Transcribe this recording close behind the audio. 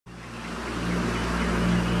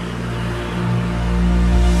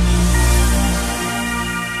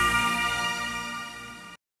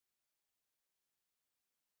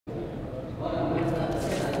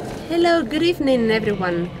Hello, good evening,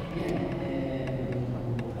 everyone.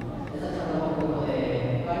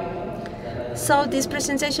 So this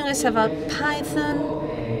presentation is about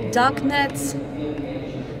Python, Darknets,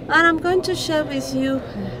 and I'm going to share with you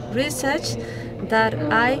research that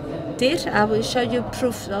I did. I will show you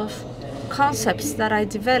proof of concepts that I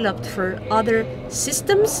developed for other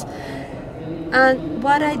systems and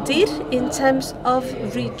what I did in terms of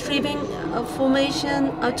retrieving information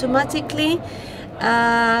automatically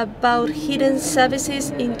about hidden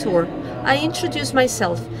services in Tor. I introduce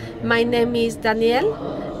myself. My name is Danielle,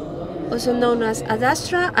 also known as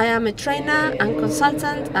Adastra. I am a trainer and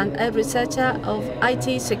consultant and a researcher of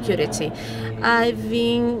IT security. I've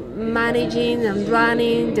been managing and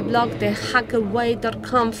running the blog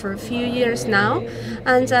thehackerway.com for a few years now,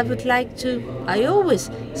 and I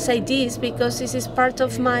always say this because this is part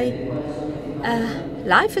of my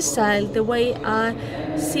lifestyle, the way I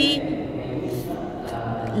see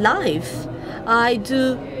life. I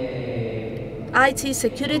do IT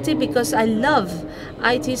security because I love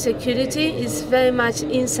IT security. Is very much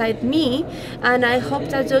inside me, and I hope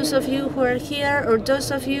that those of you who are here or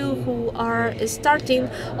those of you who are starting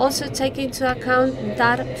also take into account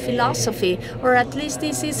that philosophy, or at least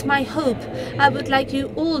this is my hope. I would like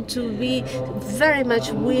you all to be very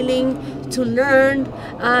much willing to learn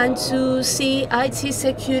and to see IT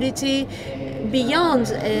security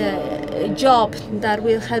beyond a job that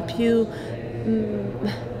will help you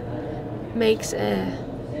makes a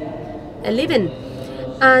living.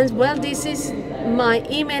 And well, this is my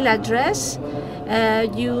email address.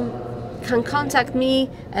 You can contact me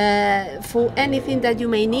for anything that you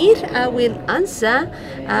may need. I will answer.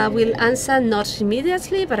 I will answer not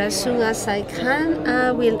immediately, but as soon as I can,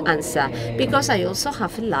 I will answer, because I also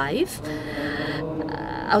have a life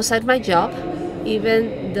outside my job,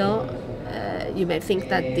 even though you may think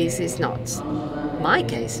that this is not my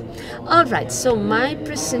case. Alright, so my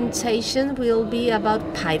presentation will be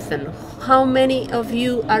about Python. How many of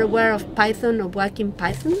you are aware of Python or work in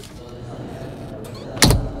Python?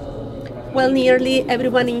 Well, nearly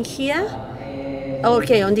everyone in here.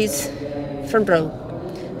 Okay, on this front row.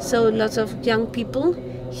 So lots of young people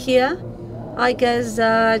here. I guess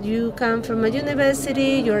that you come from a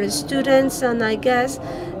university, you're students, and I guess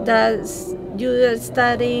that you are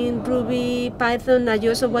studying Ruby, Python. Are you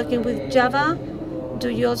also working with Java? Do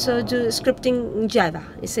you also do scripting in Java,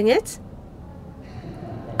 isn't it?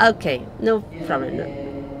 Okay, no problem.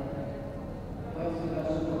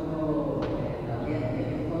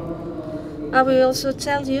 I will also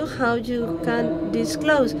tell you how you can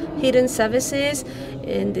disclose hidden services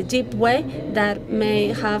in the deep way that may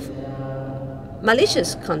have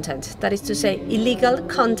malicious content, that is to say, illegal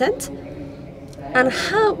content, and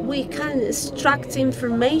how we can extract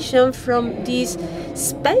information from these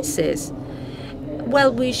spaces.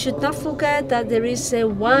 Well, we should not forget that there is a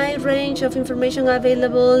wide range of information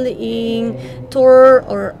available in Tor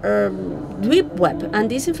or deep web, and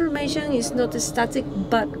this information is not static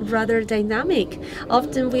but rather dynamic.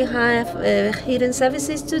 Often we have hidden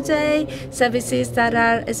services today, services that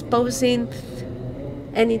are exposing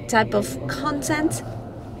any type of content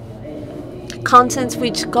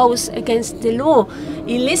which goes against the law,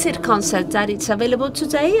 illicit content that it's available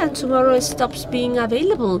today and tomorrow it stops being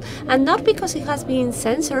available, and not because it has been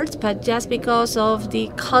censored, but just because of the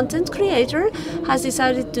content creator has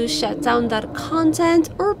decided to shut down that content,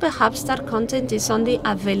 or perhaps that content is only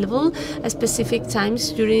available at specific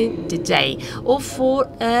times during the day or for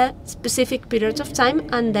a specific period of time,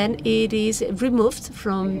 and then it is removed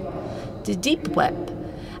from the deep web.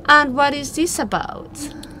 And what is this about?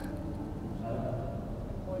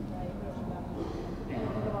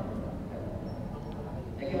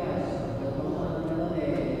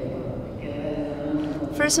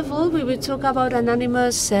 First of all, we will talk about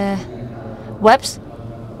anonymous webs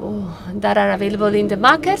that are available in the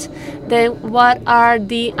market. Then, what are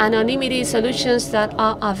the anonymity solutions that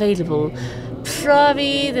are available?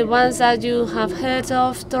 Probably the ones that you have heard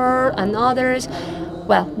of, Tor and others.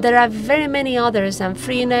 Well, there are very many others than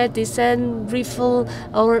Freenet, Descent, Riffle,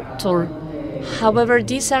 or Tor. However,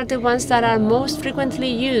 these are the ones that are most frequently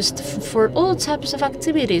used for all types of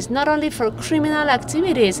activities, not only for criminal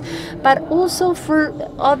activities, but also for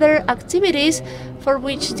other activities for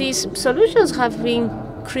which these solutions have been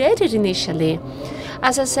created initially.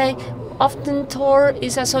 As I say, often Tor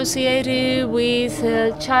is associated with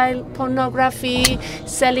child pornography,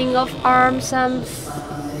 selling of arms, and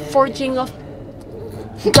forging of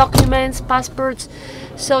documents, passports.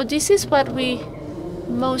 So this is what we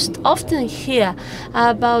most often hear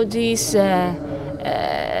about this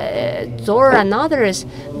Tor and others,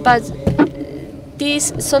 but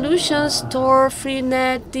these solutions, Tor,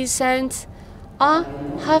 Freenet, Descent,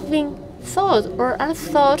 have been thought or are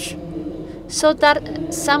thought so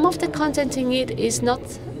that some of the content in it is not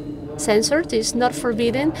censored, is not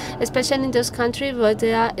forbidden, especially in those countries where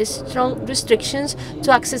there are strong restrictions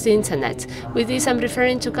to access the internet. With this, I'm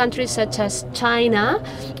referring to countries such as China,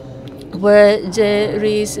 where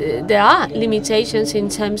there are limitations in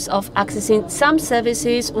terms of accessing some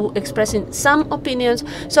services or expressing some opinions.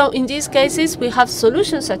 So in these cases, we have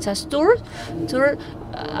solutions such as Tor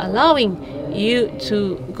allowing you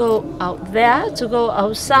to go out there, to go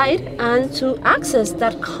outside, and to access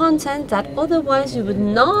that content that otherwise you would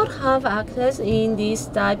not have access in this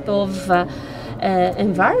type of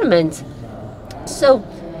environment. So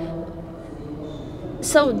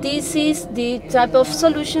this is the type of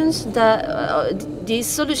solutions that these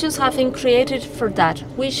solutions have been created for that.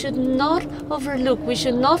 We should not overlook, we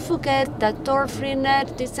should not forget that Tor,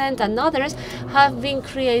 Freenet, Descent, and others have been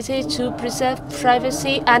created to preserve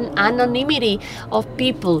privacy and anonymity of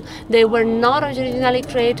people. They were not originally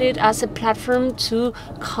created as a platform to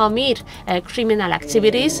commit criminal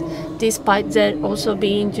activities, despite their also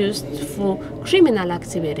being used for criminal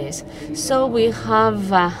activities. So we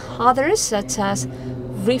have others such as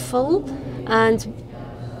Riffle and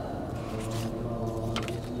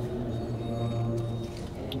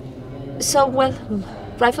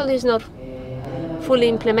Rifle is not fully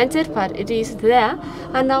implemented, but it is there,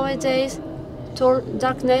 and nowadays Tor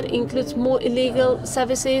Darknet includes more illegal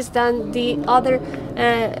services than the other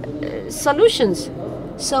solutions.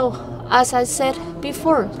 So as I said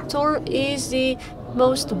before, Tor is the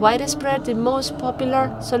most widespread, the most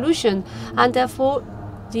popular solution, and therefore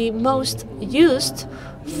the most used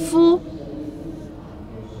for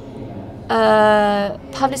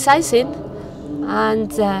publicizing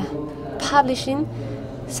and publishing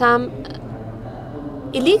some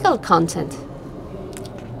illegal content.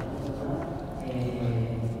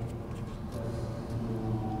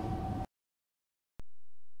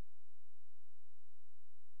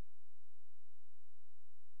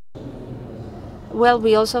 Well,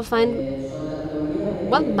 we also find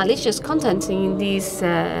malicious content in these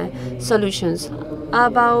solutions.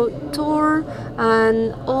 About Tor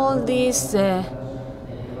and all these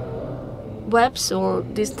webs or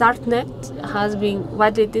this darknet has been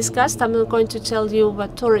widely discussed. I'm not going to tell you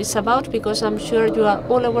what Tor is about because I'm sure you are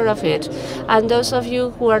all aware of it. And those of you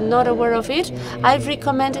who are not aware of it, I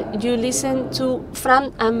recommend you listen to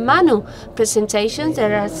Fran and Manu presentations.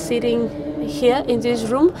 They are sitting here in this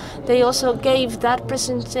room. They also gave that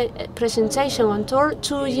presentation on Tor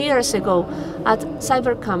 2 years ago at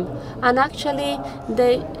CyberCamp. And actually,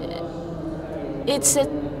 it's a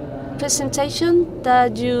presentation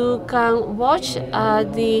that you can watch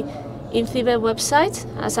at the INCIBE website.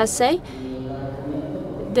 As I say,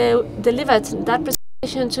 they delivered that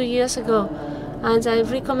presentation 2 years ago, and I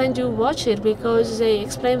recommend you watch it because they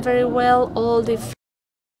explain very well all the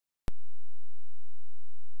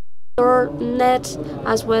net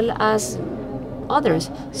as well as others.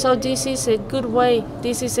 So this is a good way,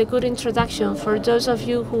 this is a good introduction for those of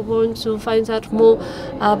you who want to find out more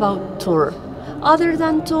about Tor. Other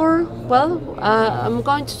than Tor, I'm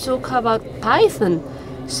going to talk about Python.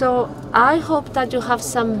 So I hope that you have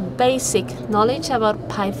some basic knowledge about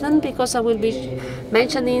Python because I will be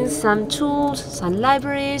mentioning some tools, some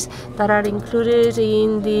libraries that are included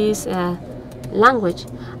in this language.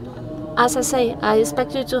 As I say, I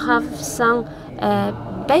expect you to have some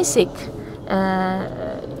basic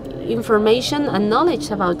information and knowledge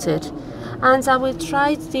about it. And I will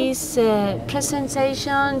try this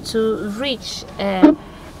presentation to reach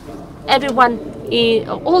everyone,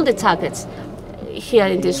 all the targets here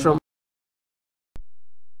in this room.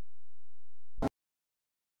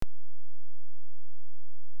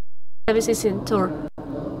 Services in Tor.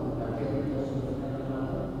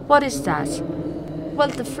 What is that? Well,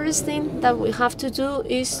 the first thing that we have to do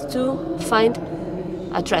is to find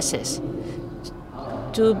addresses,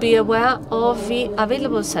 to be aware of the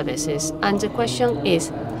available services. And the question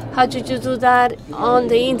is, how do you do that on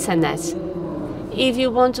the internet? If you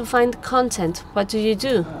want to find content, what do you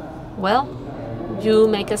do? Well, you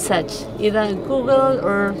make a search, either in Google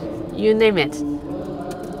or you name it.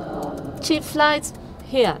 Cheap flights,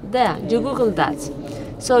 here, there, you Google that.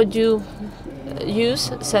 So you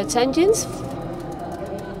use search engines.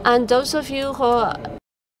 And those of you who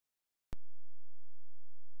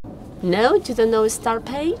you don't know Start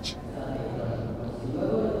Page?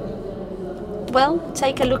 Well,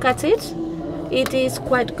 take a look at it. It is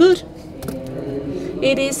quite good.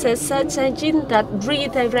 It is a search engine that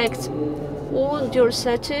redirects all your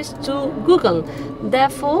searches to Google.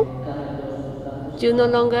 Therefore, You no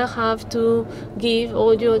longer have to give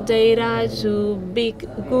all your data to big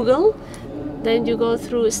Google. Then you go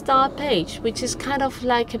through a start page, which is kind of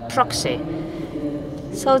like a proxy.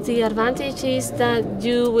 So the advantage is that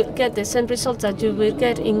you will get the same results that you will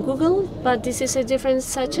get in Google, but this is a different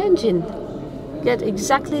search engine. Get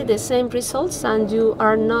exactly the same results and you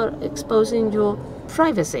are not exposing your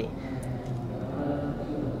privacy.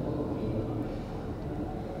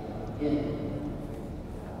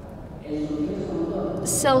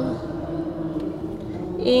 So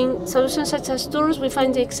in solutions such as Tours, we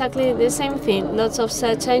find exactly the same thing. Lots of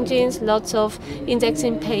search engines, lots of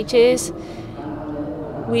indexing pages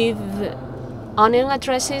with onion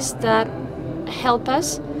addresses that help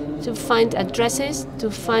us to find addresses, to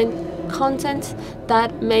find content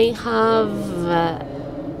that may have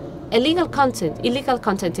illegal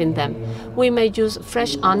content in them. We may use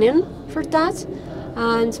fresh onion for that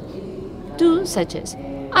and do searches.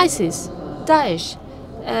 ISIS, Daesh,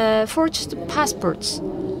 forged passports.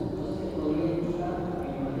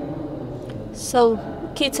 So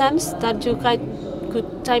key terms that you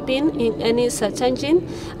could type in any search engine,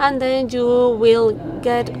 and then you will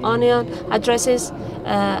get onion addresses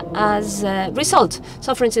as a result.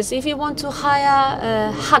 So for instance, if you want to hire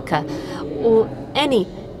a hacker or any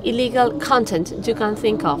illegal content you can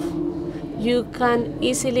think of, you can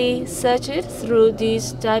easily search it through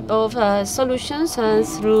these type of solutions and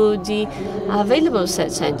through the available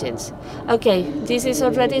search engines. Okay, this is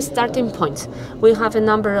already a starting point. We have a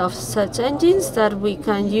number of search engines that we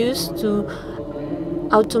can use to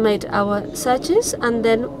automate our searches, and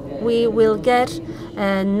then we will get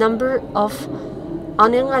a number of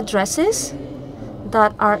onion addresses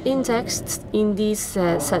that are indexed in these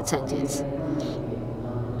search engines.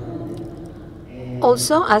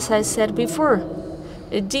 Also, as I said before,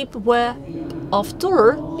 a deep web of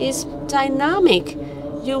Tor is dynamic.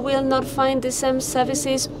 You will not find the same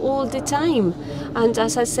services all the time. And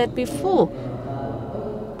as I said before,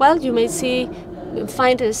 well, you may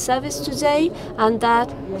find a service today, and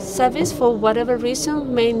that service, for whatever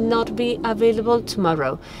reason, may not be available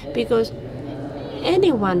tomorrow, because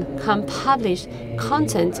anyone can publish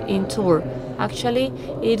content in Tor. Actually,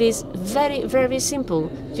 it is very, very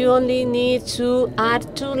simple. You only need to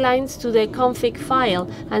add 2 lines to the config file,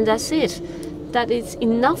 and that's it. That is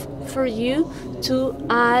enough for you to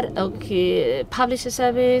add, publish a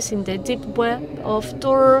service in the deep web of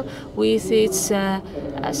Tor with its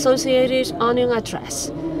associated onion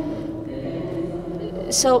address.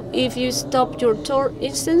 So if you stop your Tor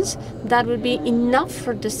instance, that would be enough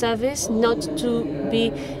for the service not to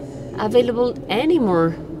be available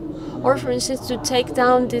anymore. Or for instance, to take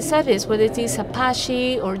down the service, whether it is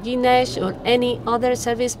Apache or Gnesh or any other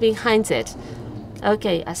service behind it.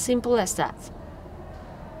 Okay, as simple as that.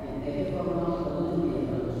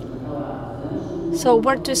 So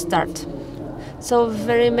where to start? So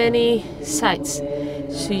very many sites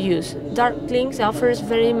to use. Darklinks offers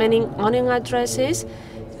very many onion addresses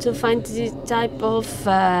to find the type of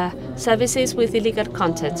services with illegal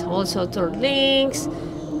content. Also Tor links,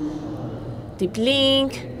 deep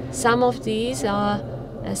link. Some of these are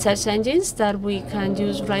search engines that we can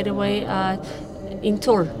use right away in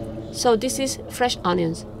Tor. So this is fresh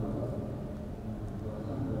onions.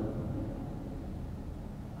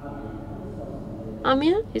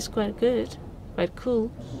 Amia is quite good, quite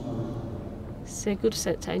cool. It's a good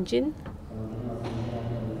search engine.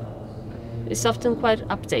 It's often quite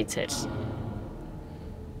updated.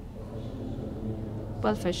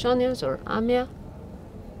 Well, fresh onions or Amia.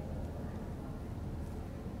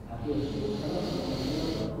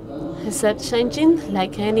 A search engine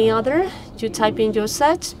like any other. You type in your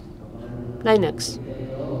search, Linux.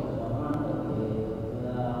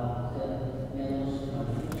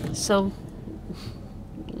 So,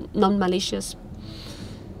 non-malicious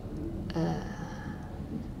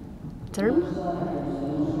term.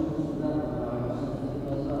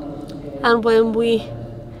 And when we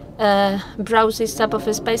browse this type of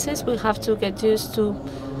spaces, we have to get used to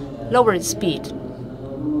lower speed.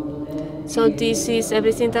 So this is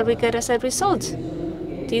everything that we get as a result.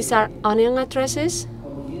 These are onion addresses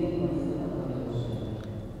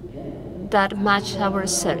that match our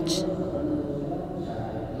search.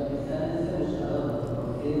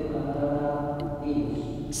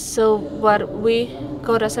 So what we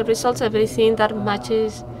got as a result, everything that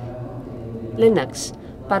matches Linux.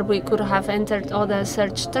 But we could have entered other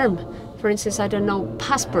search term. For instance, I don't know,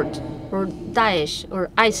 passport or Daesh or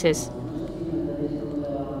ISIS.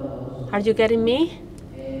 Are you getting me?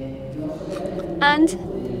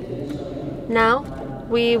 And now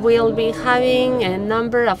we will be having a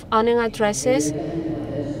number of onion addresses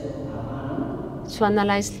to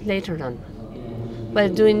analyze later on. Well,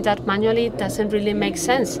 doing that manually doesn't really make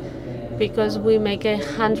sense, because we may get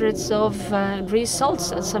hundreds of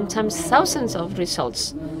results, and sometimes thousands of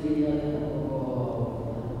results.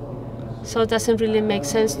 So it doesn't really make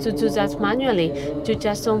sense to do that manually. You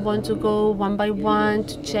just don't want to go one by one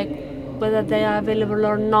to check whether they are available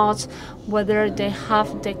or not, whether they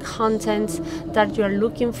have the content that you are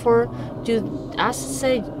looking for. You, as I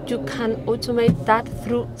say, you can automate that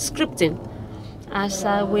through scripting, as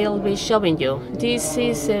I will be showing you. This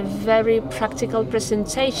is a very practical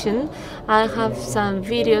presentation. I have some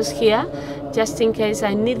videos here just in case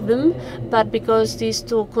I need them, but because this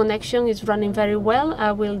tool connection is running very well,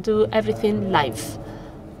 I will do everything live.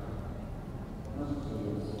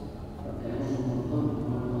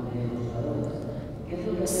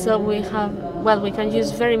 So we have, well, we can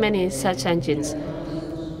use very many search engines.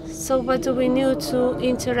 So what do we need to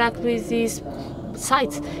interact with these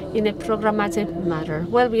sites in a programmatic manner?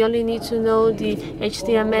 Well, we only need to know the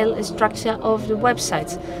HTML structure of the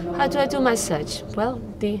websites. How do I do my search? Well,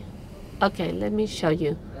 okay, let me show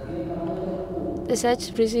you. The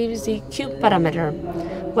search receives the Q parameter.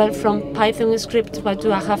 Well, from Python script, what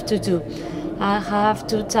do I have to do? I have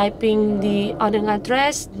to type in the onion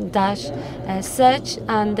address dash search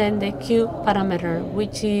and then the Q parameter,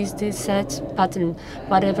 which is the search pattern,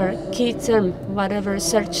 whatever key term, whatever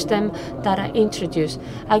search term that I introduce.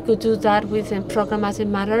 I could do that with a programmatic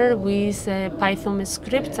manner with a Python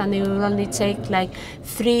script, and it will only take like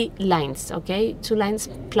 3 lines, okay? 2 lines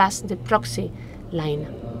plus the proxy line.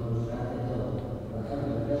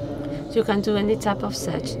 You can do any type of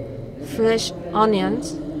search. Fresh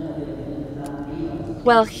onions.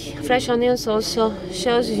 Well, Fresh Onions also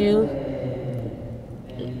shows you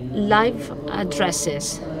live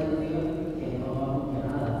addresses.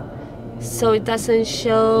 So it doesn't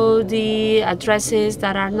show the addresses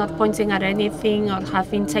that are not pointing at anything or have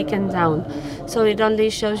been taken down. So it only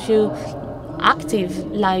shows you active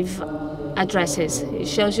live addresses. It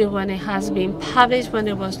shows you when it has been published, when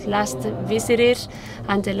it was last visited,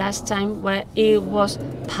 and the last time where it was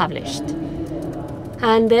published.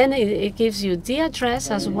 And then it gives you the address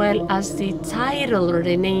as well as the title or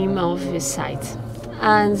the name of the site.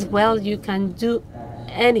 And well, you can do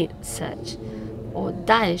any search, or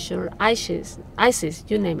Daesh or ISIS,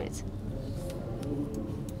 you name it.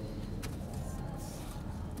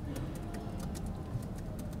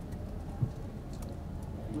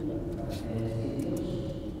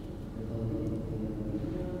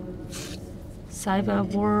 Cyber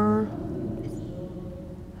war.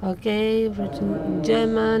 Okay, written in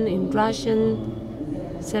German, in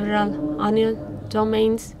Russian, several onion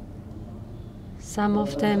domains. Some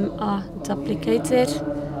of them are duplicated,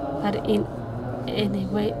 but in any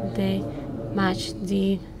way they match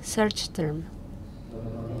the search term.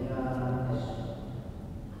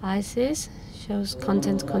 ISIS shows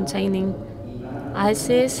content containing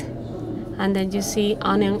ISIS, and then you see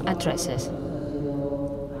onion addresses.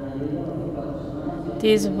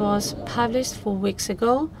 This was published 4 weeks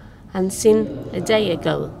ago and seen a day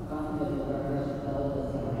ago.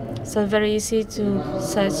 So very easy to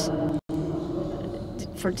search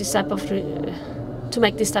for this type of to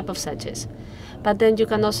make this type of searches. But then you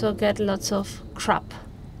can also get lots of crap.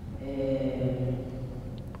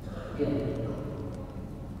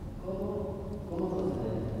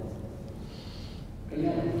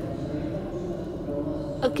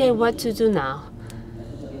 Okay, what to do now?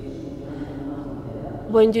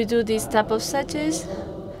 When you do these type of searches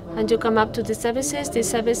and you come up to the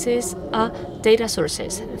services are data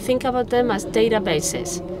sources. Think about them as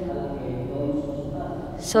databases.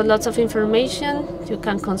 So lots of information you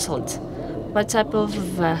can consult. What type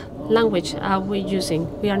of language are we using?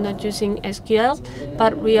 We are not using SQL,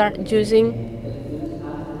 but we are using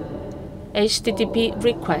HTTP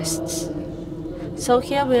requests. So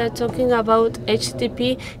here we are talking about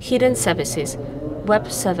HTTP hidden services,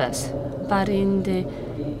 web servers. But in the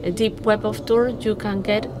deep web of Tor, you can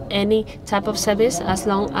get any type of service as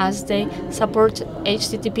long as they support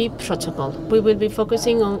HTTP protocol. We will be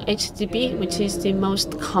focusing on HTTP, which is the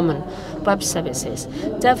most common web services.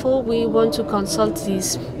 Therefore, we want to consult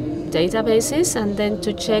these databases and then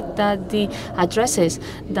to check that the addresses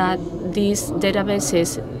that these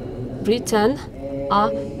databases return are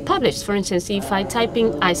published. For instance, if I type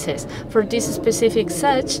in ISIS for this specific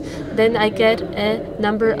search, then I get a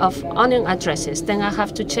number of onion addresses. Then I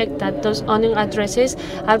have to check that those onion addresses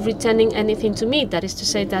are returning anything to me, that is to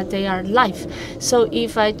say that they are live. So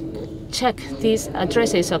if I check these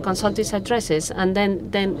addresses or consult these addresses and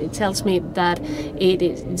then it tells me that it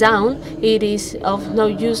is down, it is of no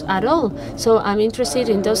use at all. So I'm interested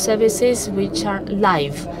in those services which are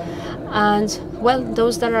live. And well,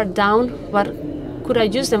 those that are down, what could I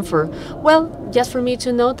use them for? Well, just for me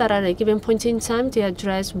to know that at a given point in time the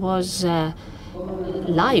address was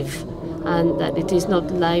live, and that it is not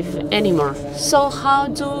live anymore. So how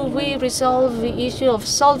do we resolve the issue of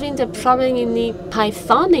solving the problem in the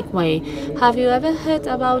Pythonic way? Have you ever heard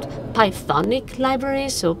about Pythonic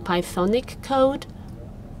libraries or Pythonic code?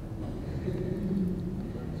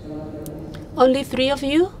 Only 3 of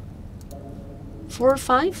you? 4 or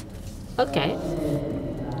 5? Okay.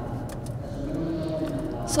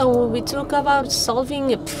 So when we talk about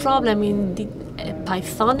solving a problem in the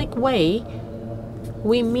Pythonic way,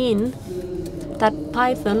 we mean that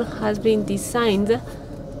Python has been designed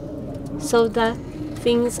so that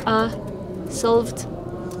things are solved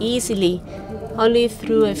easily, only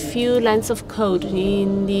through a few lines of code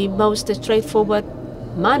in the most straightforward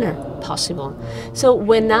manner possible. So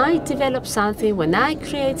when I develop something, when I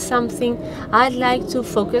create something, I like to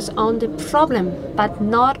focus on the problem, but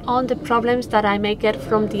not on the problems that I may get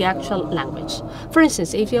from the actual language. For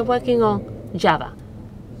instance, if you're working on Java,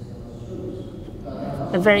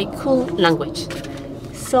 a very cool language,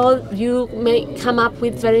 so you may come up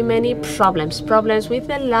with very many problems with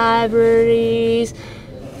the libraries.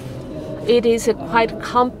 It is a quite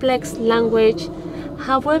complex language.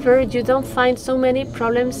 However, you don't find so many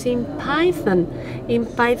problems in Python. In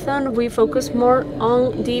Python, we focus more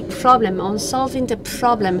on the problem, on solving the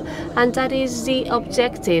problem, and that is the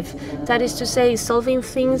objective. That is to say, solving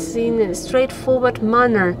things in a straightforward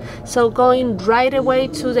manner, so going right away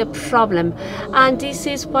to the problem. And this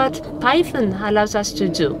is what Python allows us to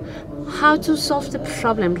do. How to solve the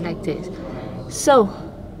problem like this? So,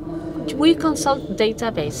 we consult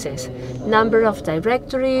databases, number of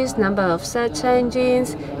directories, number of search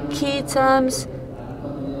engines, key terms,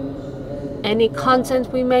 any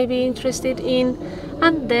content we may be interested in,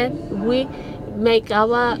 and then we make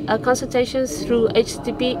our consultations through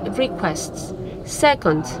HTTP requests.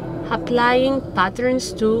 Second, applying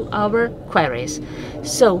patterns to our queries.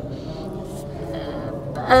 So,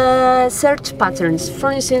 search patterns.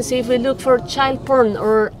 For instance, if we look for child porn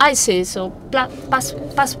or ISIS or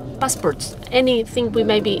passports, anything we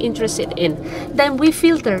may be interested in, then we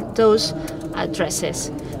filter those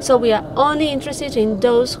addresses. So we are only interested in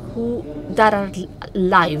those that are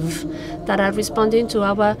live, that are responding to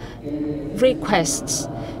our requests.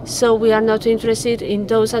 So we are not interested in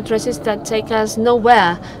those addresses that take us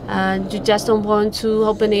nowhere, and you just don't want to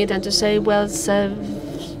open it and to say, well, it's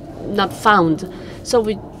not found. So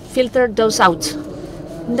we filter those out.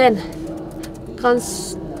 Then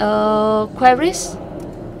queries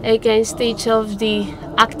against each of the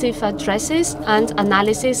active addresses and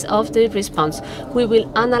analysis of the response. We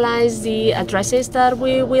will analyze the addresses that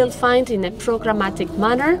we will find in a programmatic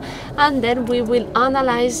manner, and then we will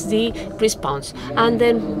analyze the response. And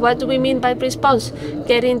then what do we mean by response?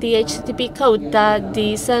 Getting the HTTP code that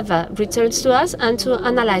the server returns to us and to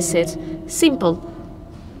analyze it. Simple.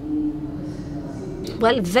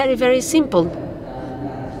 Well, very, very simple.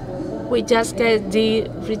 We just get the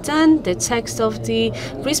return, the text of the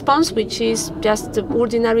response, which is just the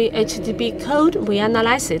ordinary HTTP code. We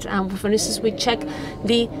analyze it, and for instance, we check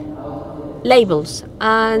the labels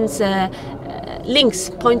and links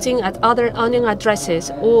pointing at other onion addresses,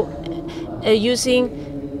 or using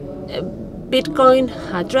Bitcoin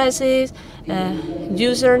addresses,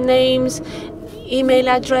 usernames, email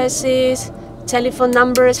addresses, telephone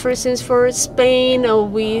numbers, for instance, for Spain, or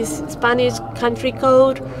with Spanish country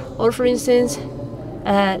code, or for instance,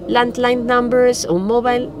 landline numbers or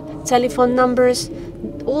mobile telephone numbers.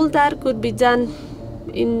 All that could be done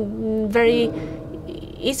in very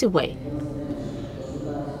easy way.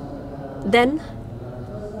 Then,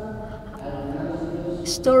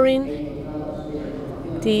 storing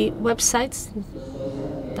the websites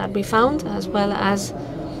that we found, as well as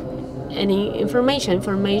any information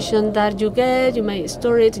that you get. You may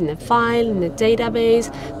store it in a file, in a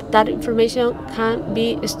database. But that information can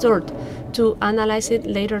be stored to analyze it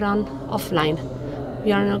later on offline.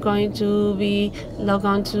 We are not going to be log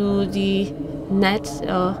on to the net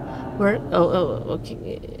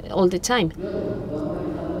all the time.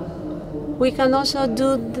 We can also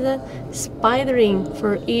do the spidering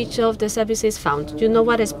for each of the services found. You know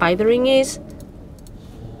what a spidering is?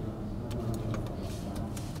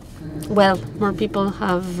 Well, more people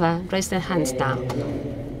have raised their hands now.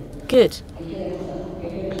 Good.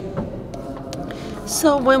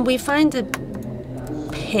 So when we find a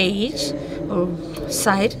page or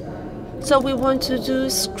site, so we want to do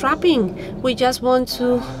scrapping. We just want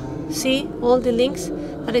to see all the links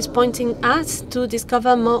that is pointing us to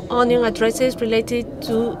discover more onion addresses related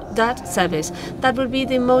to that service. That will be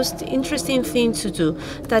the most interesting thing to do.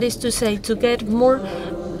 That is to say, to get more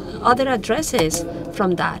other addresses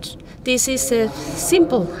from that. This is a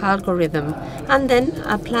simple algorithm, and then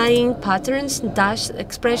applying patterns dash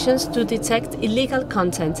expressions to detect illegal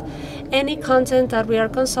content. Any content that we are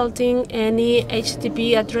consulting, any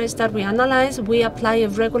HTTP address that we analyze, we apply a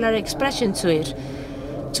regular expression to it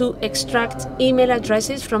to extract email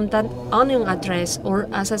addresses from that onion address, or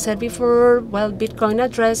as I said before, well, Bitcoin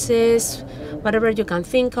addresses, whatever you can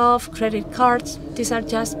think of, credit cards. These are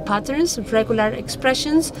just patterns, regular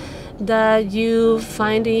expressions that you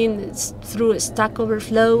find in through Stack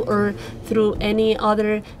Overflow or through any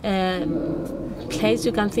other place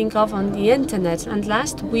you can think of on the internet. And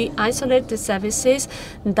last, we isolate the services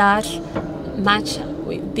that match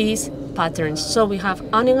with these patterns. So we have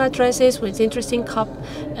onion addresses with interesting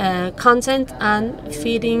content and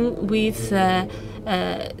feeding with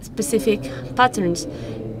specific patterns.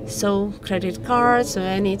 So credit cards or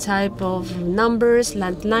any type of numbers,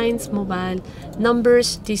 landlines, mobile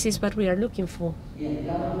numbers, this is what we are looking for.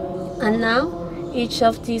 And now each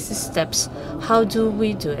of these steps, how do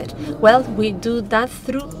we do it? Well, we do that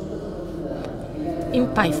through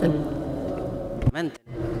in Python.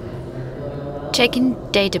 Checking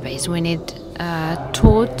database, we need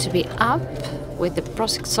Tor to be up with the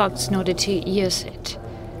proxy socks in order to use it.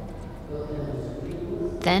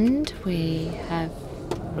 Then we have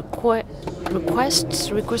request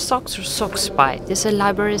socks or socks by. These are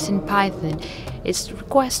libraries in Python. It's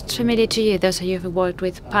requests familiar to you, those of you who have worked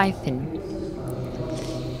with Python.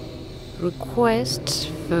 Requests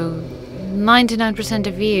for 99%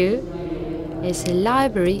 of you is a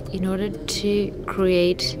library in order to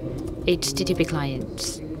create HTTP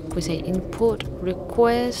clients. We say import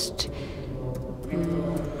request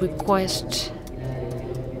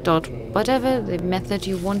dot whatever the method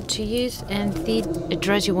you want to use and the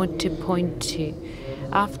address you want to point to.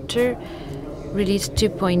 After release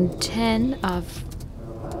 2.10 of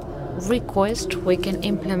request, we can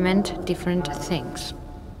implement different things.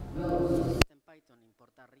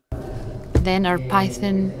 Then our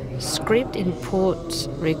Python script imports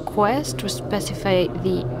request to specify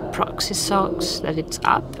the proxy socks that it's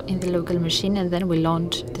up in the local machine, and then we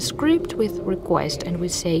launch the script with request, and we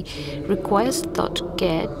say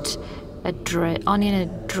request.get onion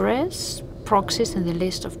address proxies and the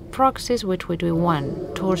list of proxies, which we do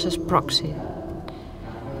one towards as proxy.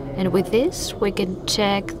 And with this, we can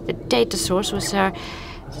check the data source, which are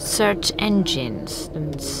search engines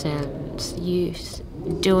themselves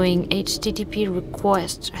doing HTTP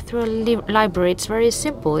requests through a library. It's very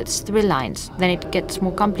simple. It's 3 lines. Then it gets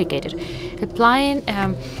more complicated. Applying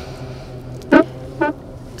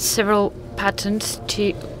several patterns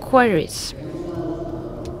to queries.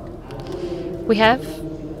 We have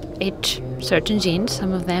 8 search engines.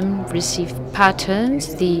 Some of them receive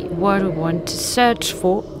patterns, the word we want to search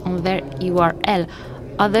for, on their URL.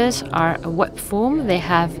 Others are a web form. They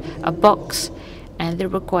have a box, and the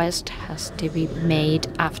request has to be made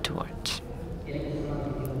afterwards.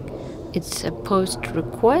 It's a post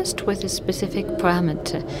request with a specific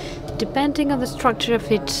parameter. Depending on the structure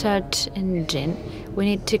of each search engine, we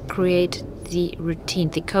need to create the routine,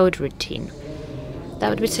 the code routine. That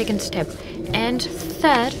would be the second step. And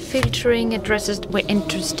third, filtering addresses we're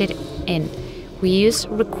interested in. We use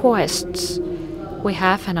requests. We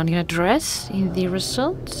have an onion address in the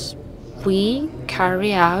results. We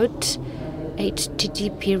carry out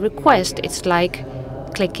HTTP request. It's like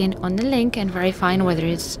clicking on the link and verifying whether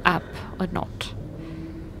it's up or not.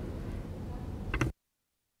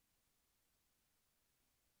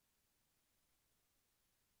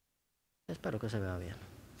 Espero que se vea bien.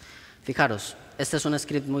 Fijaros, este es un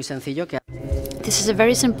script muy sencillo que... This is a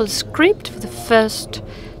very simple script for the first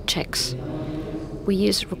checks. We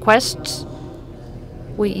use requests.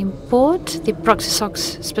 We import the proxy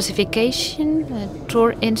socks specification, a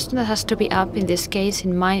Tor instance that has to be up, in this case,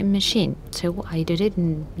 in my machine. So I did it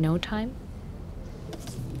in no time.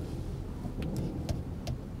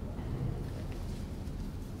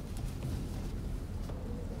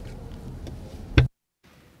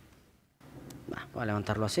 Voy a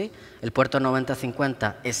levantarlo así. El puerto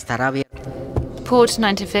 9050 estará abierto. Port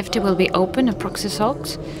 9050 will be open, a proxy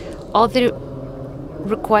socks. All the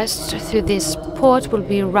requests through this port will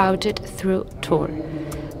be routed through Tor.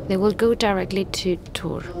 They will go directly to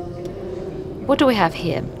Tor. What do we have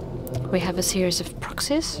here? We have a series of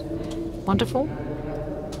proxies. Wonderful.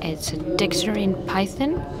 It's a dictionary in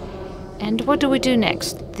Python. And what do we do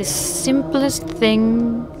next? The simplest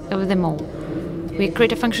thing of them all. We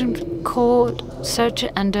create a function called search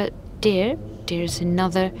under dir. Dir is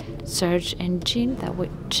another search engine that we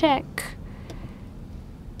check.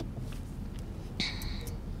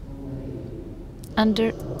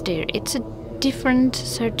 Under dir. It's a different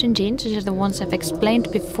search engines, which are the ones I've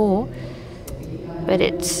explained before, but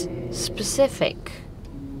it's specific.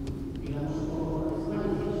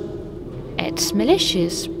 It's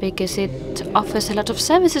malicious because it offers a lot of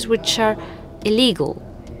services which are illegal,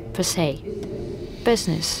 per se.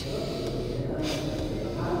 Business,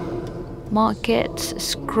 markets,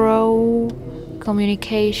 scroll,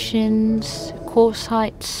 communications, core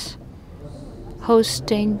sites,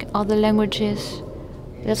 hosting, other languages.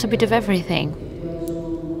 That's a bit of everything.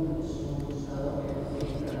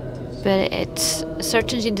 But its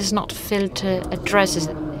search engine does not filter addresses.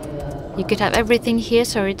 You could have everything here,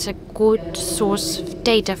 so it's a good source of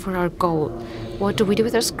data for our goal. What do we do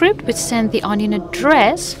with our script? We send the onion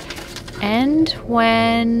address, and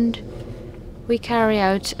when we carry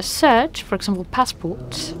out a search, for example,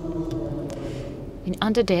 passports,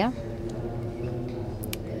 under there,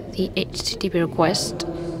 the HTTP request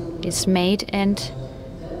is made, and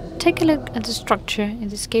take a look at the structure. In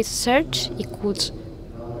this case, search equals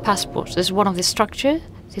passports. This is one of the structure.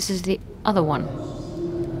 This is the other one.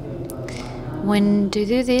 When to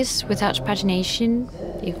do this without pagination,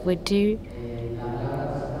 if we do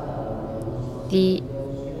the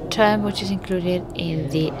term which is included in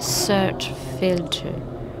the search filter,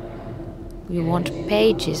 we want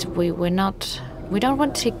pages. We don't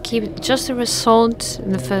want to keep just the result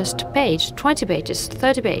in the first page, 20 pages,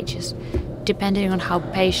 30 pages, depending on how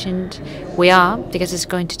patient we are, because it's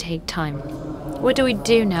going to take time. What do we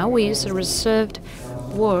do now? We use a reserved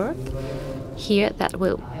word here that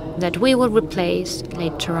we will replace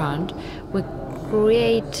later on. We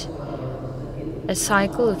create a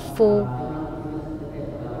cycle of 4.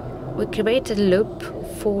 We create a loop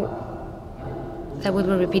that will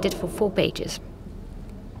be repeated for 4 pages,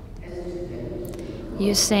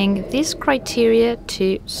 using this criteria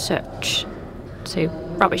to search. So,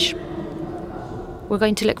 rubbish. We're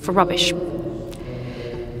going to look for rubbish.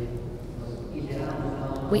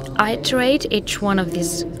 We iterate each one of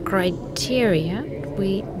these criteria.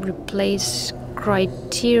 We replace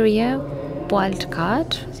criteria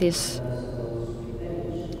wildcard, this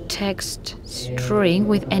text string,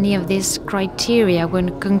 with any of these criteria.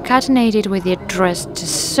 When concatenated with the address to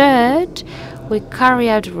search, we carry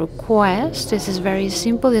out a request. This is very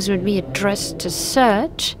simple. This would be address to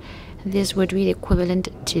search. This would be the equivalent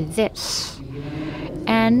to this.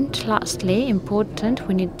 And lastly, important,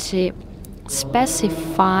 we need to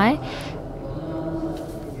specify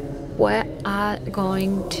where are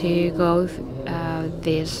going to go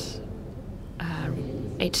this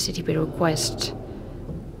HTTP request.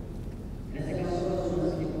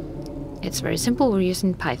 It's very simple. We're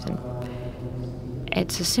using Python.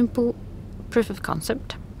 It's a simple proof of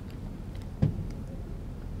concept.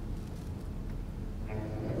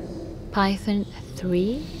 Python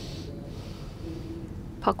 3,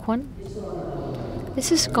 POC1.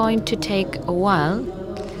 This is going to take a while.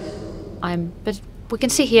 But we can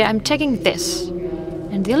see here I'm checking this,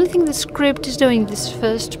 and the only thing the script is doing this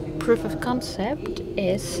first proof of concept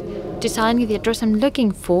is designing the address I'm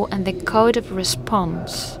looking for and the code of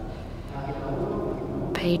response.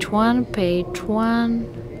 Page 1,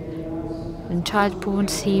 and child porn,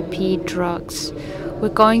 CP, drugs. We're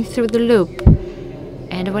going through the loop,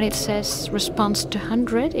 and when it says response to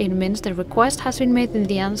 100, it means the request has been made and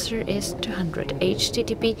the answer is 200.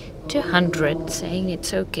 HTTP 200, saying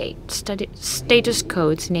it's okay. Status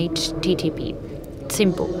codes in HTTP.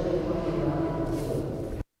 Simple.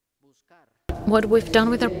 What we've done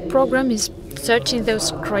with our program is searching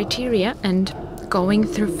those criteria and going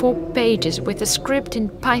through 4 pages with a script in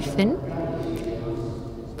Python,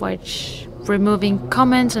 which removing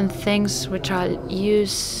comments and things which are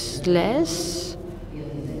useless.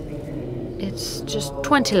 It's just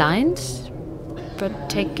 20 lines, but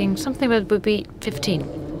taking something that would be 15.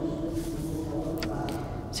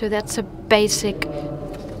 So that's a basic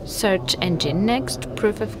search engine. Next,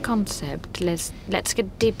 proof of concept. Let's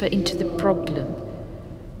get deeper into the problem.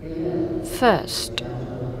 First,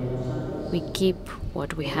 we keep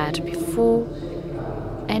what we had before,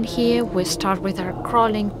 and here we start with our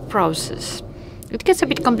crawling process. It gets a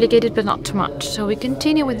bit complicated, but not too much. So we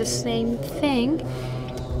continue with the same thing.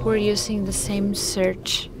 We're using the same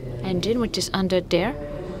search engine, which is under there,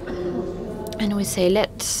 and we say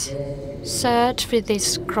let's search for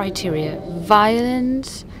this criteria: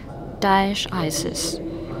 violence-ISIS.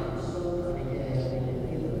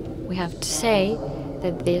 We have to say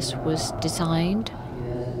that this was designed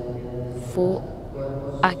for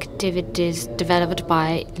activities developed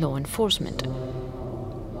by law enforcement.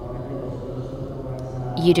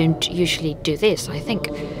 You don't usually do this, I think.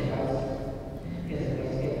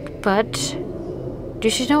 But you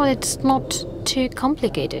should know it's not too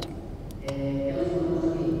complicated.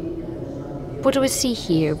 what do we see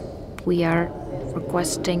here? We are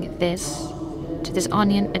requesting this to this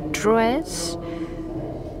onion address.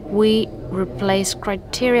 We replace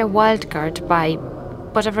criteria wildcard by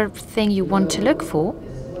whatever thing you want to look for.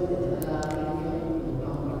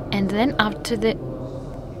 And then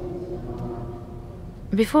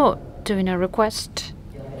before doing a request,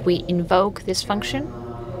 we invoke this function.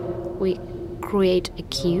 We create a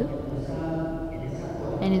queue.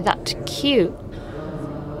 And in that queue,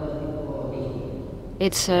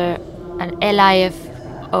 it's an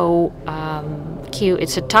LIFO queue.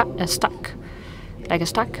 It's a stack, like a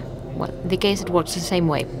stack. Well, in the case it works the same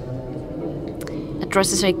way.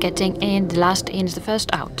 Addresses are getting in, the last in is the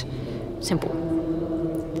first out. Simple.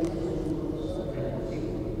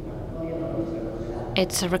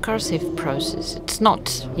 It's a recursive process. It's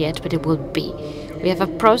not yet, but it will be. We have a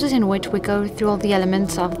process in which we go through all the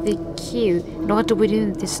elements of the queue. And what do we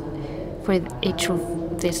do this for each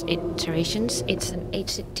of these iterations? It's an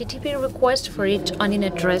HTTP request for each onion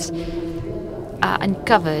address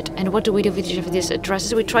uncovered. And what do we do with each of these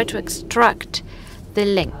addresses? We try to extract the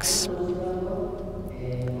links.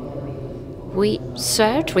 We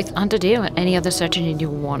search with entity or any other search engine you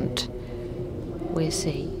want. We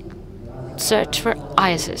say search for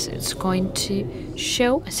ISIS. It's going to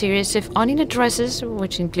show a series of onion addresses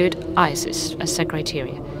which include ISIS as a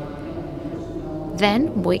criteria.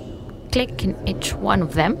 Then we click in each one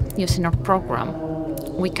of them using our program.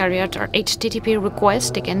 We carry out our HTTP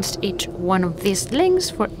request against each one of these links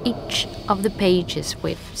for each of the pages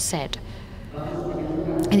we've said.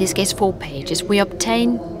 In this case, 4 pages. We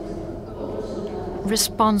obtain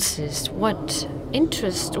responses. What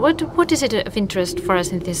is it of interest for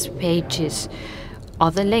us in these pages?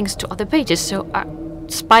 Other links to other pages, so a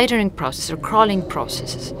spidering process or crawling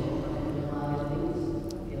processes.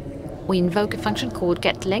 We invoke a function called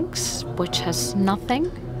getLinks, which has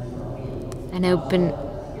nothing, an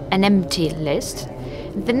empty list.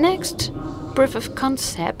 The next proof of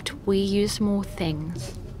concept, we use more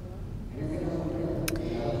things.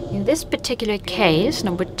 In this particular case,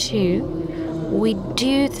 number 2, we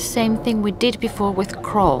do the same thing we did before with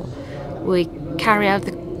crawl. We carry out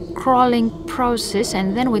the crawling process,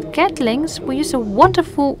 and then with getLinks we use a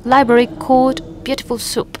wonderful library called Beautiful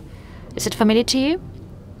Soup. Is it familiar to you?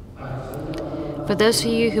 For those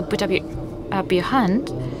of you who put up your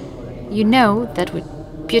hand, you know that with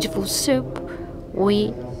Beautiful Soup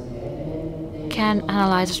we can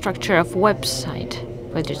analyze the structure of a website,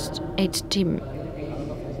 whether it's HTML,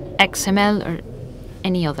 XML or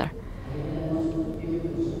any other.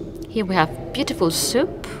 Here we have Beautiful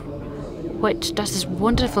Soup, which does this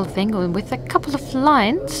wonderful thing, and with a couple of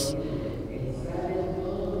lines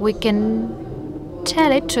we can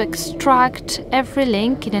tell it to extract every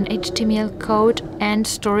link in an HTML code and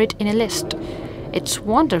store it in a list. It's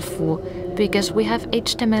wonderful because we have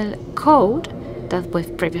HTML code that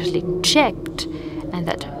we've previously checked and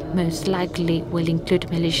that most likely will include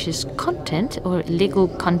malicious content or illegal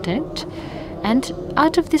content. And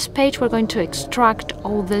out of this page we're going to extract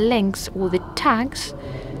all the links, all the tags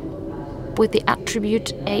with the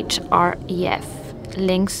attribute href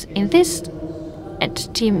links in this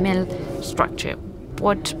HTML structure.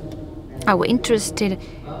 What are we interested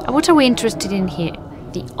in here?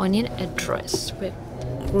 The onion address. We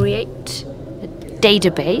create a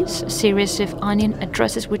database, a series of onion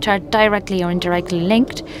addresses which are directly or indirectly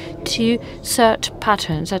linked to search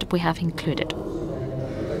patterns that we have included.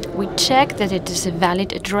 We check that it is a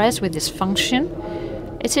valid address with this function.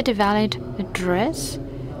 Is it a valid address?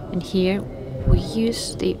 And here we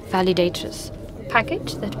use the validators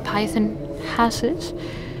package that Python has it.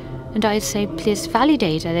 And I say please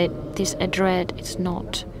validate that this address is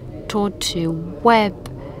not taught to web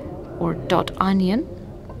or .onion,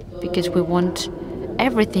 because we want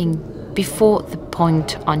everything before the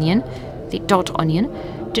point onion, the .onion,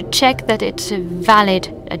 to check that it's a valid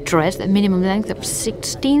address, the minimum length of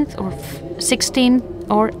 16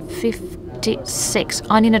 or 56.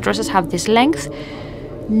 Onion addresses have this length.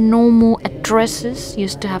 Normal addresses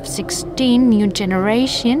used to have 16. New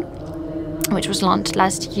generation, which was launched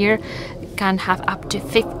last year, can have up to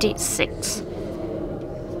 56.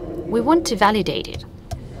 We want to validate it,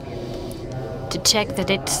 to check that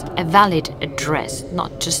it's a valid address,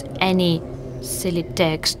 not just any silly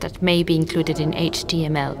text that may be included in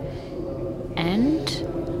HTML. And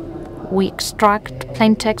we extract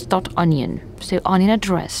plaintext.onion, so onion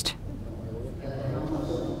addressed.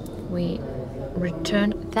 We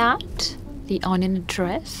return that, the onion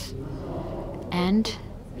address, and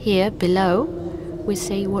here below we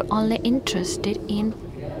say we're only interested in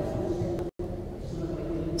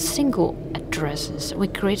single addresses. We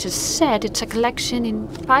create a set, it's a collection in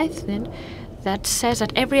Python that says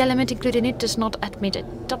that every element included in it does not admit a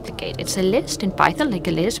duplicate. It's a list in Python, like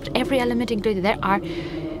a list, but every element included there are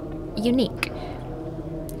unique.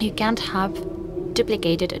 You can't have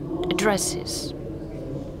duplicated addresses.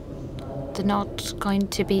 They're not going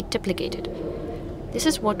to be duplicated. This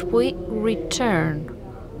is what we return.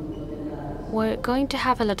 We're going to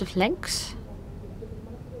have a lot of links.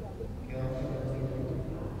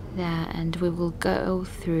 There, and we will go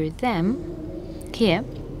through them here.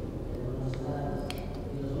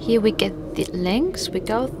 Here we get the links, we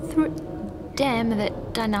go through them, they're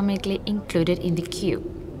dynamically included in the queue.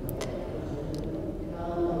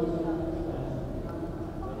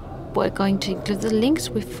 We're going to include the links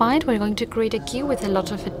we find, we're going to create a queue with a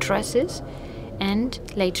lot of addresses, and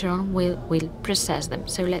later on we'll process them.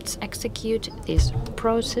 So let's execute this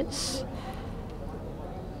process.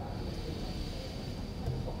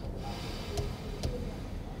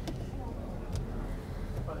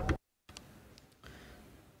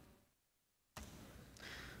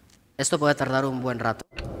 Esto puede tardar un buen rato.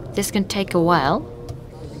 This can take a while.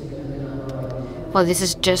 Well, this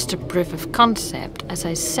is just a proof of concept. As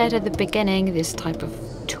I said at the beginning, this type of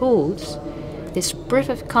tools, these proof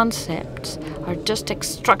of concepts, are just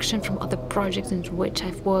extraction from other projects in which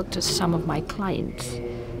I've worked with some of my clients.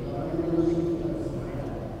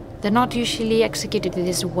 They're not usually executed in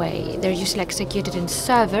this way. They're usually executed in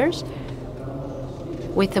servers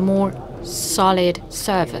with a more solid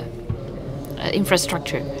server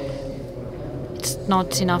infrastructure. It's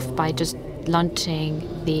not enough by just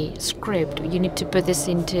launching the script. You need to put this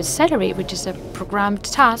into Echeverri, which is a programmed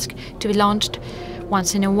task to be launched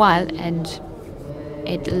once in a while, and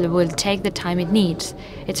it will take the time it needs.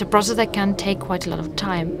 It's a process that can take quite a lot of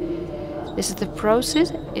time. This is the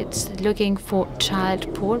process. It's looking for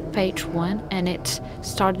child port page 1, and it's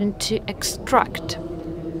starting to extract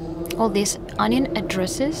all these onion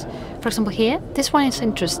addresses. For example, here, this one is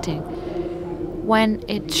interesting. When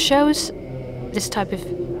it shows this type of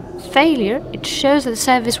failure, it shows that the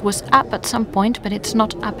service was up at some point, but it's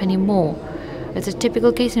not up anymore. It's a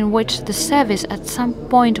typical case in which the service at some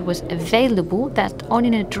point was available, that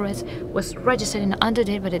onion address was registered in under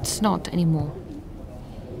it, but it's not anymore.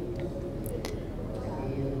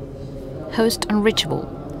 Host unreachable.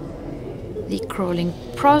 The crawling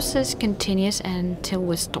process continues until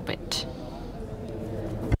we stop it.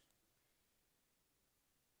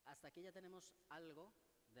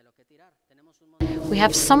 We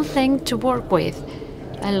have something to work with,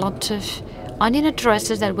 a lot of onion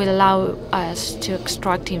addresses that will allow us to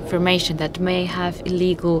extract information that may have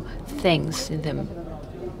illegal things in them.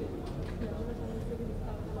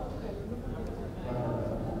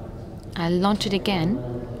 I'll launch it again.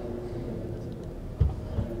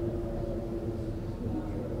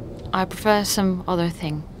 I prefer some other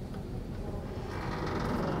thing.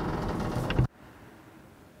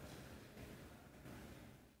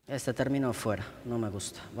 Este término fuera, no me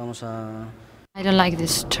gusta. Vamos a... I don't like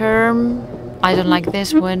this term, I don't like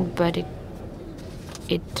this one, but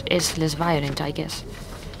it is less violent, I guess.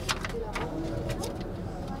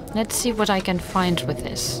 Let's see what I can find with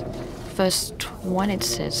this. First one, it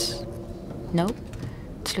says no.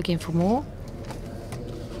 It's looking for more.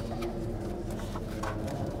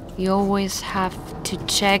 You always have to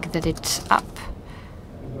check that it's up.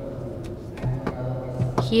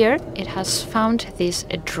 Here it has found this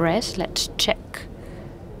address. Let's check.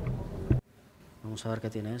 Vamos a ver qué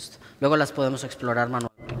tiene esto. Luego las podemos explorar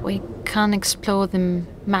manualmente. We can explore them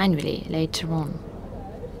manually later on.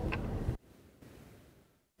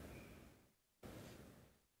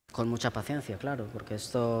 Con mucha paciencia, claro, porque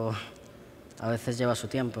esto a veces lleva su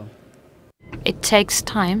tiempo. It takes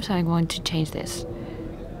time, so I'm going to change this.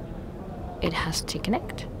 It has to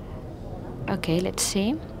connect. Okay, let's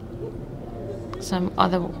see. Some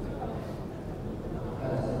other...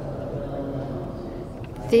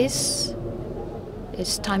 This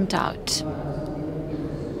is timed out.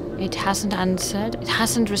 It hasn't answered. It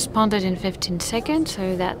hasn't responded in 15 seconds,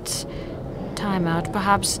 so that's timeout.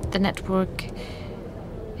 Perhaps the network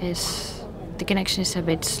is... the connection is a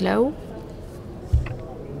bit slow.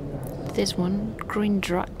 This one, green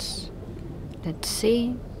dots. Let's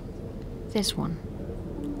see. This one.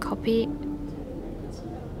 Copy.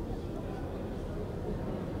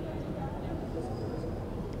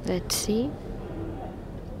 Let's see.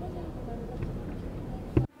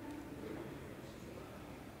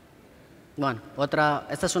 Bueno,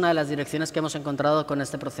 esta es una de las direcciones que hemos encontrado con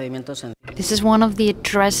este procedimiento sencillo. This is one of the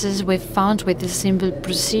addresses we've found with this simple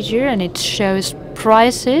procedure, and it shows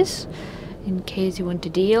prices in case you want to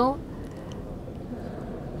deal.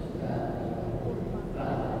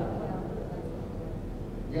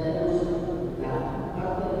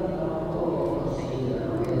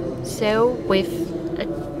 So we've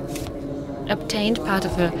obtained part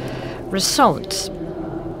of the results.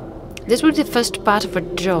 This was the first part of our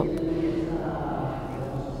job.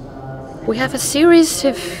 We have a series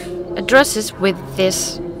of addresses with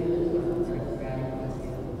these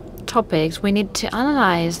topics. We need to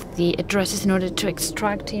analyze the addresses in order to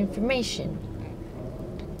extract the information.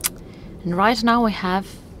 And right now we have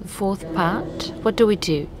the fourth part. What do we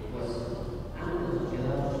do?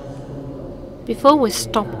 Before we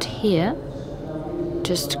stopped here,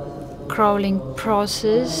 just crawling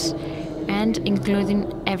process and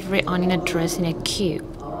including every onion address in a queue.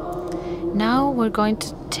 Now we're going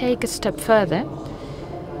to take a step further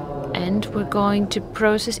and we're going to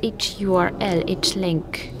process each URL, each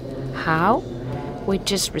link. How? We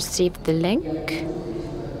just received the link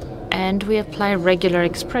and we apply regular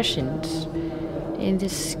expressions. In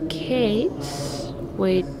this case,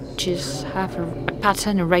 we just have a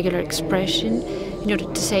pattern, a regular expression, in order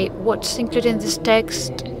to say what's included in this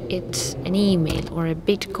text. It's an email or a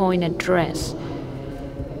Bitcoin address.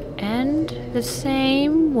 And the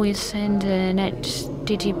same, we send an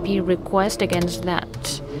HTTP request against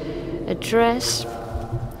that address.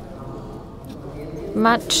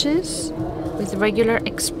 Matches with regular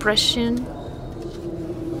expression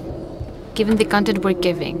given the content we're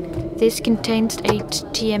giving. This contains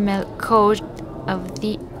HTML code of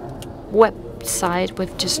the website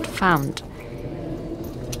we've just found.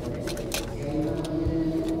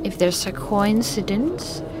 If there's a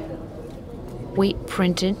coincidence, we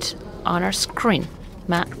print it on our screen.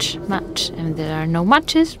 Match, match. And there are no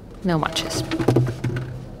matches, no matches.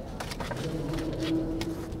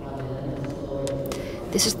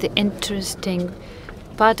 This is the interesting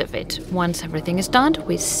part of it. Once everything is done,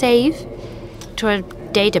 we save to a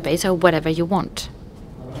database or whatever you want.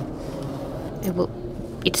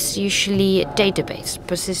 It's usually a database,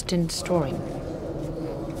 persistent storing.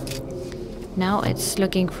 Now it's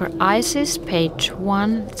looking for ISIS, page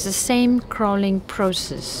 1. It's the same crawling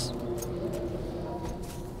process.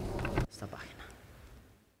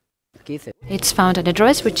 It's found an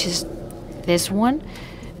address, which is this one.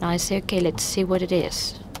 Now I say, okay, let's see what it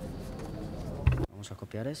is. Vamos a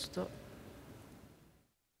copiar esto.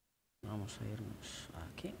 Vamos a irnos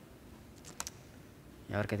aquí.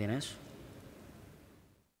 Y a ver qué tiene eso.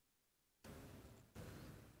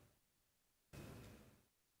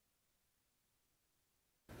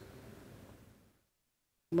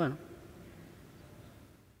 Bueno.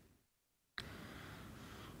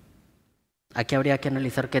 Aquí habría que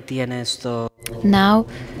analizar qué tiene esto. Now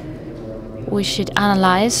we should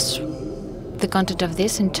analyze the content of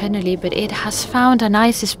this internally, but it has found an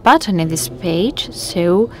ISIS button in this page,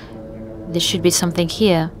 so there should be something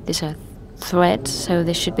here. These are threads, so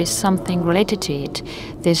there should be something related to it.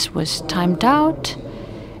 This was timed out.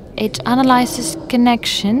 It analyzes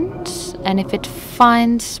connections, and if it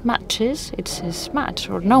finds matches, it says match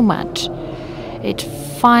or no match. It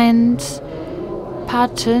finds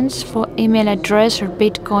patterns for email address or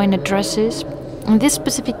Bitcoin addresses. In this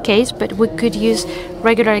specific case, but we could use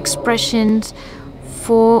regular expressions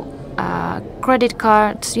for credit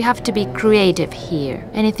cards. You have to be creative here.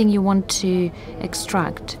 Anything you want to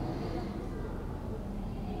extract.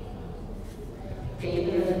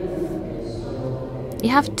 You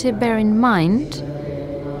have to bear in mind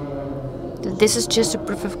that this is just a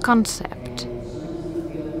proof of concept.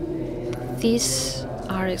 These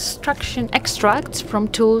are extracts from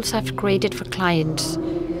tools I've created for clients.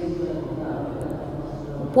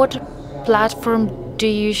 What platform do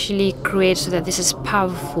you usually create so that this is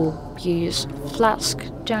powerful? You use Flask,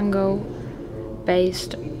 Django,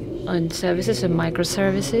 based on services and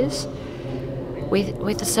microservices,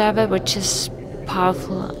 with a server which is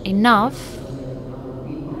powerful enough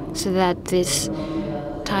so that this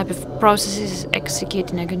type of process is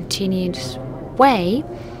executed in a continuous way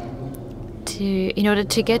in order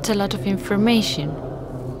to get a lot of information.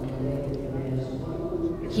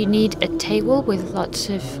 You need a table with lots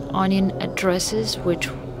of onion addresses, which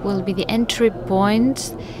will be the entry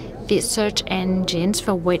points, the search engines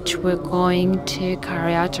for which we're going to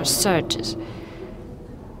carry out our searches.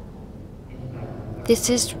 This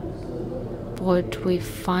is what we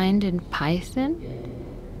find in Python.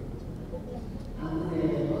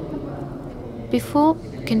 Before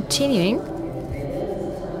continuing,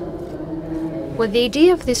 well, the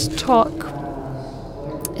idea of this talk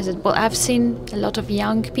is that, well, I've seen a lot of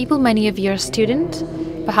young people, many of you are students,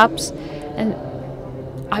 perhaps, and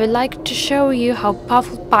I would like to show you how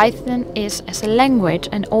powerful Python is as a language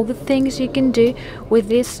and all the things you can do with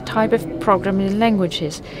this type of programming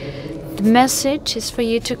languages. The message is for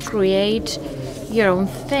you to create your own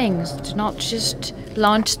things. Do not just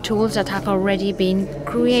launch tools that have already been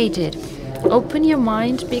created. Open your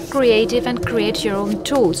mind, be creative, and create your own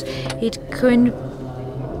tools. It could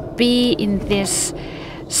be in this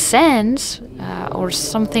sense or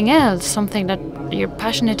something else, something that you're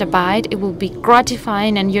passionate about. It will be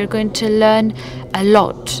gratifying and you're going to learn a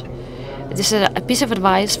lot. This is a piece of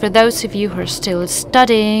advice for those of you who are still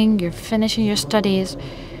studying, you're finishing your studies.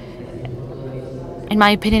 In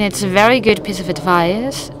my opinion, it's a very good piece of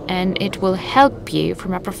advice and it will help you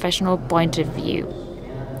from a professional point of view.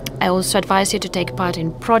 I also advise you to take part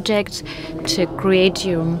in projects, to create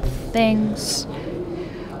your own things,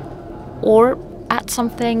 or add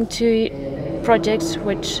something to projects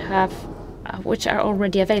which are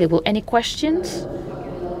already available. Any questions?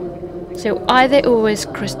 So either always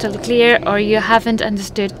crystal clear or you haven't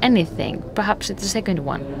understood anything. Perhaps it's the second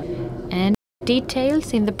one. And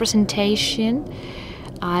details in the presentation,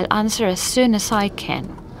 I'll answer as soon as I can.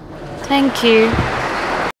 Thank you.